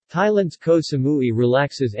Thailand's Koh Samui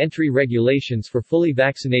relaxes entry regulations for fully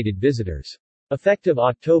vaccinated visitors. Effective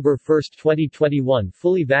October 1, 2021,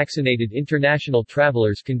 fully vaccinated international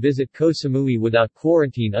travelers can visit Koh Samui without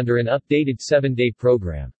quarantine under an updated 7-day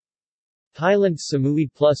program. Thailand's Samui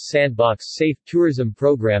Plus Sandbox Safe Tourism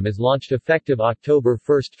Program is launched effective October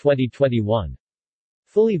 1, 2021.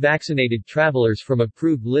 Fully vaccinated travelers from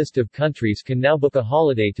approved list of countries can now book a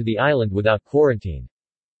holiday to the island without quarantine.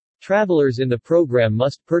 Travelers in the program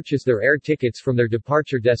must purchase their air tickets from their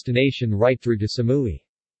departure destination right through to Samui.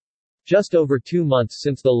 Just over 2 months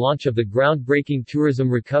since the launch of the groundbreaking tourism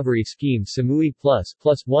recovery scheme Samui Plus,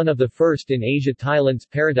 one of the first in Asia, Thailand's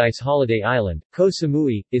paradise holiday island, Koh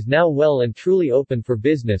Samui, is now well and truly open for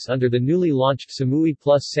business under the newly launched Samui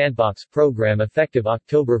Plus Sandbox program effective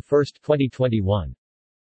October 1, 2021.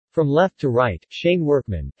 From left to right, Shane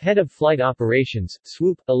Workman, Head of Flight Operations,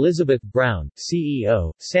 Swoop, Elizabeth Brown,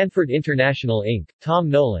 CEO, Sanford International Inc., Tom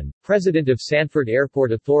Nolan, President of Sanford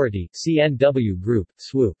Airport Authority, CNW Group,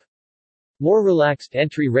 Swoop. More relaxed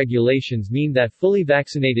entry regulations mean that fully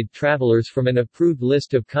vaccinated travelers from an approved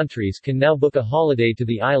list of countries can now book a holiday to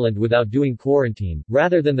the island without doing quarantine,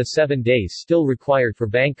 rather than the 7 days still required for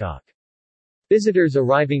Bangkok. Visitors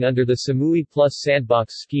arriving under the Samui Plus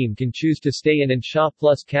Sandbox scheme can choose to stay in an SHA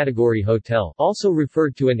Plus category hotel, also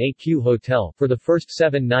referred to an AQ hotel, for the first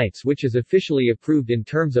 7 nights, which is officially approved in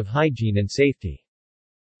terms of hygiene and safety.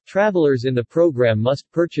 Travelers in the program must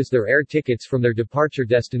purchase their air tickets from their departure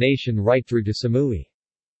destination right through to Samui.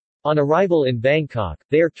 On arrival in Bangkok,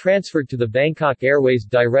 they are transferred to the Bangkok Airways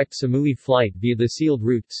direct Samui flight via the sealed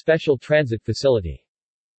route special transit facility.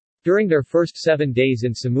 During their first 7 days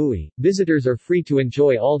in Samui, visitors are free to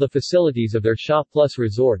enjoy all the facilities of their SHA Plus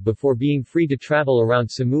resort before being free to travel around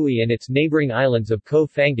Samui and its neighboring islands of Koh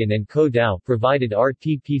Phangan and Koh Tao, provided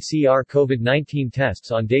RT-PCR COVID-19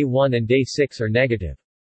 tests on day 1 and day 6 are negative.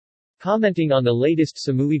 Commenting on the latest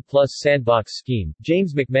Samui Plus Sandbox scheme,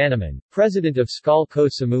 James McManaman, president of SKAL Koh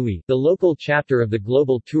Samui, the local chapter of the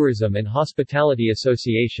Global Tourism and Hospitality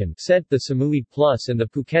Association, said, "The Samui Plus and the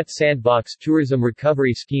Phuket Sandbox tourism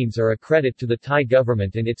recovery schemes are a credit to the Thai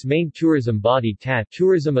government and its main tourism body TAT,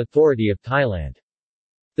 Tourism Authority of Thailand.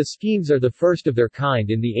 The schemes are the first of their kind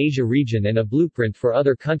in the Asia region and a blueprint for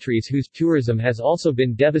other countries whose tourism has also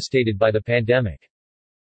been devastated by the pandemic."